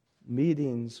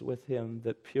 Meetings with Him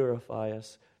that purify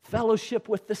us. Fellowship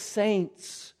with the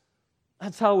saints.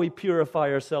 That's how we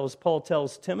purify ourselves. Paul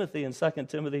tells Timothy in 2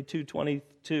 Timothy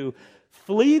 2:22,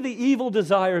 flee the evil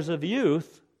desires of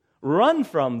youth, run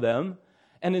from them,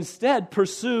 and instead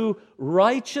pursue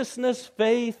righteousness,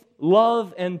 faith,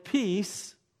 love, and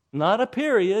peace, not a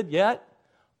period yet,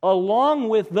 along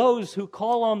with those who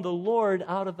call on the Lord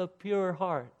out of a pure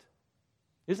heart.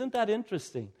 Isn't that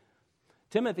interesting?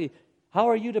 Timothy, how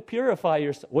are you to purify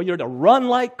yourself? Well, you're to run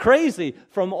like crazy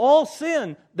from all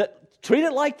sin, treat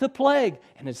it like the plague,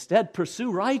 and instead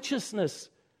pursue righteousness.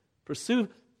 Pursue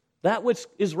that which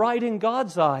is right in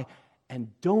God's eye. And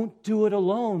don't do it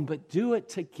alone, but do it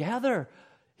together,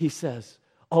 he says,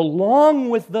 along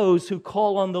with those who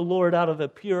call on the Lord out of a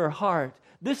pure heart.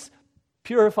 This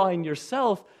purifying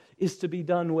yourself is to be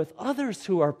done with others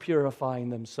who are purifying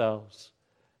themselves.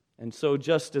 And so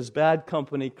just as bad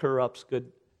company corrupts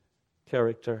good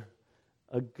character,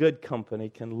 a good company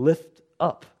can lift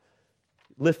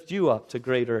you up to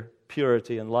greater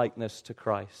purity and likeness to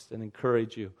Christ and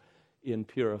encourage you in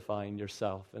purifying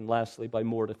yourself. And lastly, by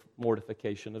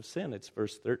mortification of sin. It's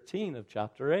verse 13 of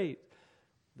chapter 8,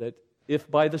 that if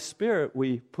by the Spirit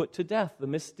we put to death the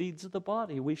misdeeds of the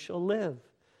body, we shall live.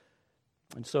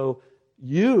 And so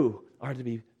you are to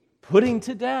be putting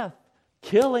to death,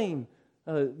 killing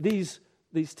these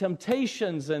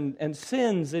temptations and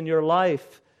sins in your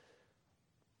life,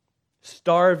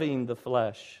 starving the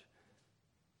flesh,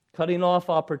 cutting off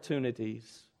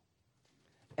opportunities.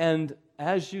 And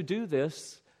as you do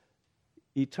this,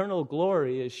 eternal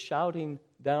glory is shouting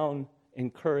down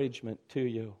encouragement to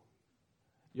you.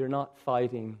 You're not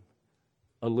fighting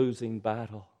a losing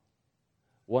battle.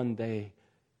 One day,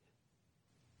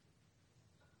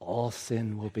 all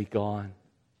sin will be gone.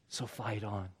 So fight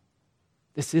on.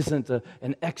 This isn't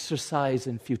an exercise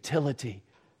in futility,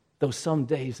 though some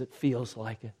days it feels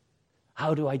like it.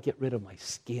 How do I get rid of my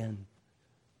skin?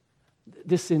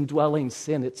 This indwelling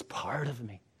sin, it's part of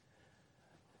me.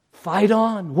 Fight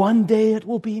on. One day it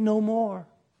will be no more.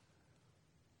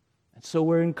 And so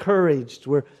we're encouraged,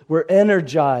 we're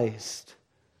energized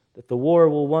that the war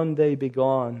will one day be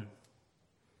gone.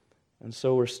 And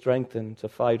so we're strengthened to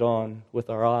fight on with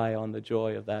our eye on the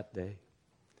joy of that day.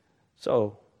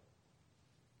 So,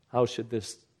 how should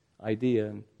this idea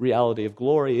and reality of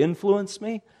glory influence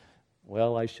me?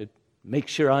 Well, I should make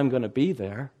sure I'm going to be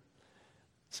there.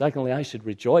 Secondly, I should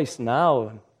rejoice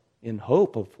now in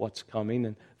hope of what's coming.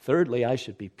 And thirdly, I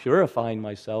should be purifying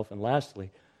myself. And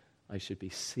lastly, I should be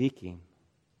seeking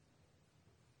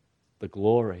the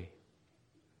glory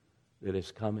that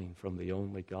is coming from the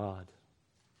only God.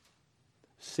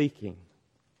 Seeking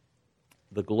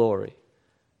the glory.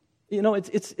 You know,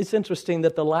 it's interesting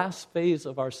that the last phase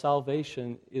of our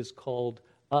salvation is called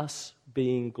us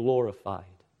being glorified.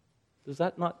 Does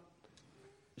that not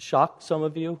shock some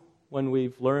of you when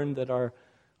we've learned that our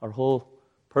whole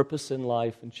purpose in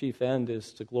life and chief end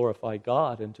is to glorify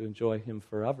God and to enjoy Him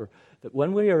forever? That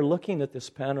when we are looking at this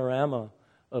panorama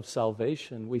of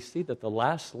salvation, we see that the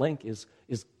last link is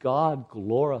God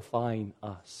glorifying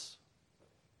us.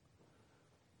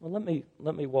 Well,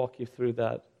 let me walk you through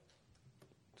that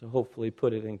to hopefully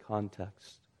put it in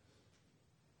context.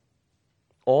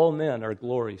 All men are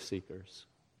glory seekers.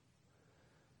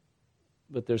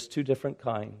 But there's two different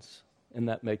kinds, and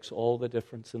that makes all the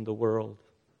difference in the world.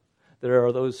 There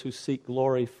are those who seek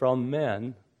glory from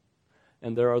men,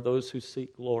 and there are those who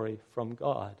seek glory from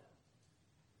God.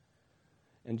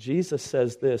 And Jesus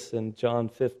says this in John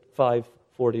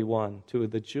 5:41 to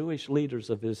the Jewish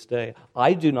leaders of His day,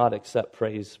 I do not accept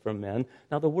praise from men.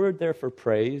 Now the word there for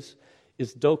praise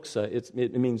is doxa.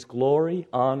 It means glory,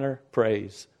 honor,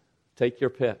 praise. Take your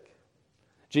pick.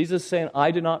 Jesus is saying, I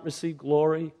do not receive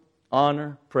glory,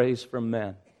 honor, praise from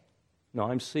men. No,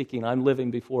 I'm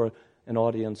living before an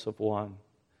audience of one.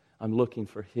 I'm looking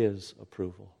for His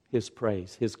approval, His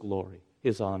praise, His glory,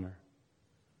 His honor.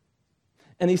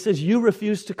 And he says, you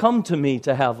refuse to come to me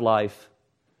to have life.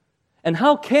 And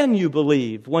how can you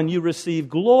believe when you receive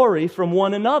glory from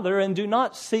one another and do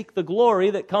not seek the glory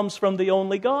that comes from the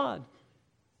only God?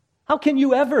 How can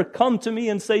you ever come to me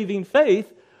in saving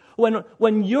faith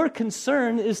when your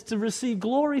concern is to receive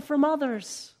glory from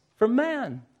others, from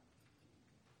man?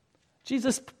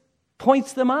 Jesus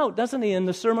points them out, doesn't he, in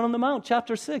the Sermon on the Mount,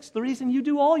 chapter 6. The reason you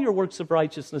do all your works of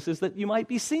righteousness is that you might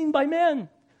be seen by men.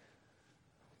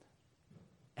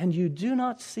 And you do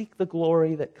not seek the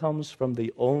glory that comes from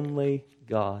the only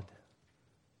God.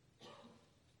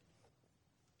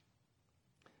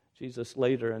 Jesus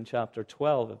later in chapter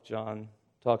 12 of John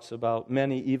talks about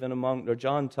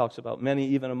John talks about many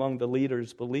even among the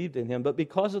leaders believed in him, but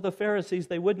because of the Pharisees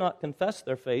they would not confess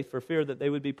their faith for fear that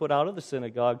they would be put out of the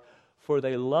synagogue, for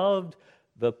they loved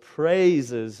the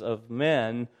praises of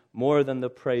men more than the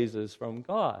praises from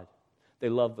God. They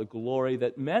loved the glory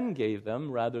that men gave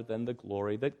them rather than the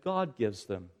glory that God gives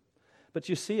them. But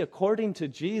you see, according to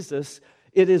Jesus,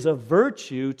 it is a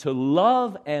virtue to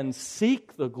love and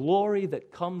seek the glory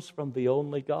that comes from the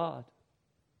only God.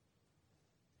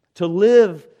 To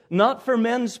live not for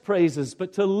men's praises,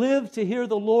 but to live to hear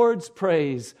the Lord's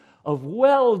praise of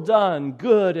well done,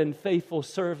 good and faithful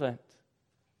servant.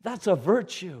 That's a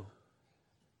virtue.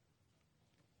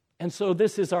 And so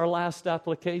this is our last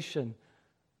application.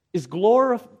 Is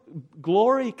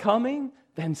glory coming?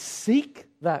 Then seek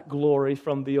that glory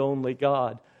from the only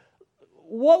God.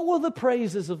 What will the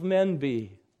praises of men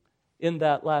be in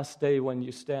that last day when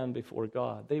you stand before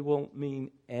God? They won't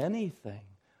mean anything.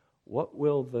 What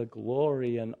will the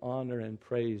glory and honor and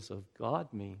praise of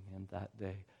God mean in that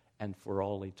day and for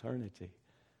all eternity?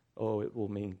 Oh, it will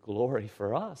mean glory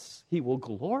for us. He will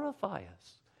glorify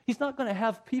us. He's not going to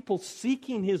have people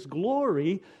seeking His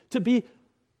glory to be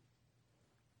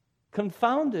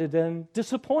confounded and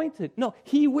disappointed. No,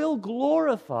 He will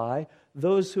glorify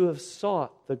those who have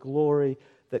sought the glory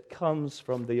that comes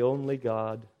from the only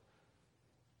God.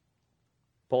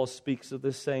 Paul speaks of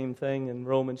the same thing in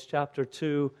Romans chapter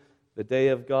 2, the day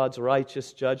of God's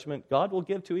righteous judgment. God will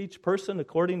give to each person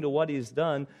according to what he's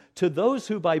done. To those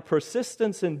who by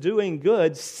persistence in doing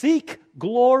good seek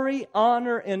glory,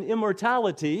 honor, and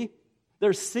immortality,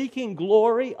 they're seeking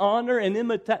glory, honor, and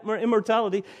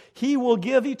immortality, He will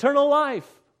give eternal life.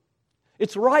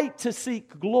 It's right to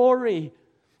seek glory.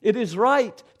 It is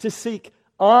right to seek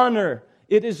honor.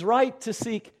 It is right to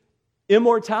seek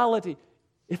immortality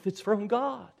if it's from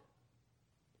God.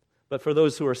 But for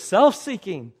those who are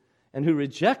self-seeking and who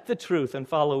reject the truth and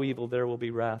follow evil, there will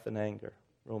be wrath and anger.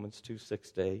 Romans 2,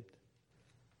 6-8.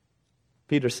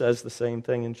 Peter says the same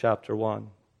thing in chapter 1.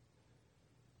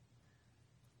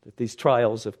 That these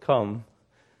trials have come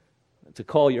to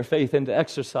call your faith into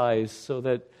exercise so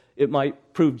that it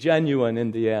might prove genuine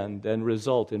in the end and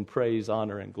result in praise,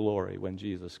 honor, and glory when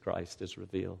Jesus Christ is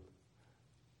revealed.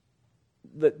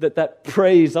 That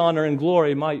praise, honor, and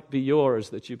glory might be yours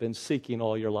that you've been seeking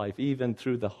all your life, even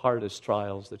through the hardest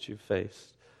trials that you've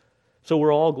faced. So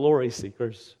we're all glory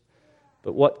seekers.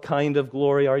 But what kind of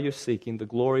glory are you seeking? The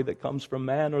glory that comes from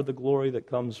man or the glory that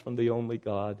comes from the only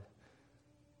God?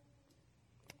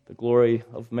 The glory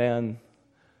of man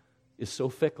is so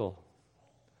fickle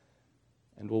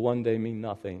and will one day mean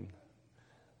nothing.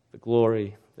 The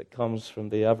glory that comes from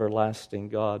the everlasting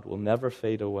God will never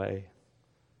fade away.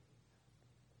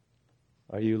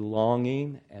 Are you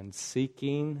longing and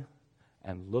seeking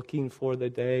and looking for the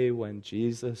day when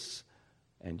Jesus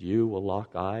and you will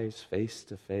lock eyes face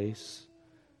to face?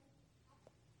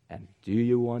 And do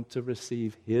you want to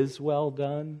receive His well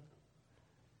done?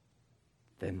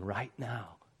 Then right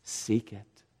now, seek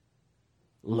it,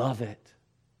 love it,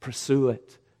 pursue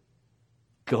it,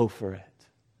 go for it.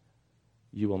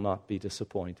 You will not be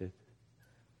disappointed.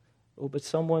 Oh, but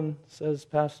someone says,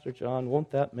 Pastor John,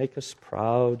 won't that make us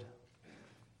proud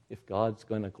if God's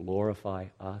going to glorify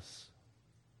us?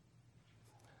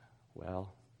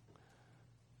 Well,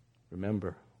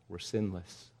 remember, we're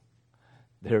sinless.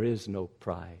 There is no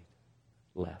pride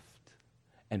left.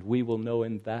 And we will know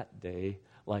in that day,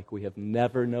 like we have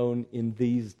never known in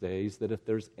these days, that if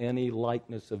there's any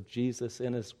likeness of Jesus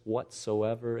in us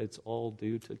whatsoever, it's all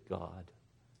due to God.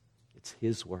 It's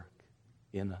His work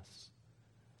in us,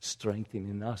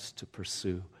 strengthening us to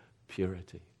pursue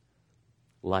purity,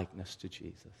 likeness to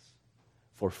Jesus.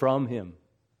 For from Him,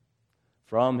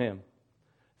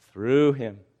 through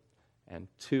Him, and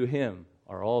to Him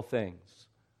are all things.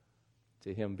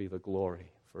 To Him be the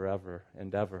glory forever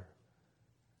and ever.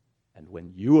 And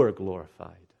when you are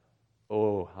glorified,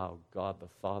 oh, how God the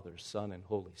Father, Son, and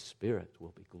Holy Spirit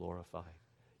will be glorified.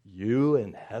 You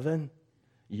in heaven,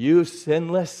 you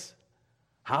sinless,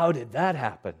 how did that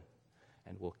happen?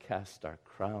 and we'll cast our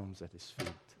crowns at his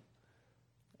feet,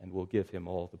 and we'll give him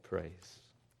all the praise,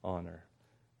 honor,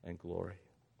 and glory.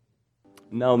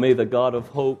 Now may the God of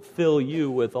hope fill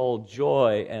you with all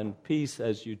joy and peace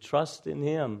as you trust in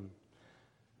him.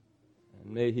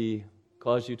 And may he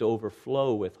cause you to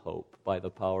overflow with hope by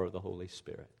the power of the Holy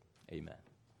Spirit. Amen.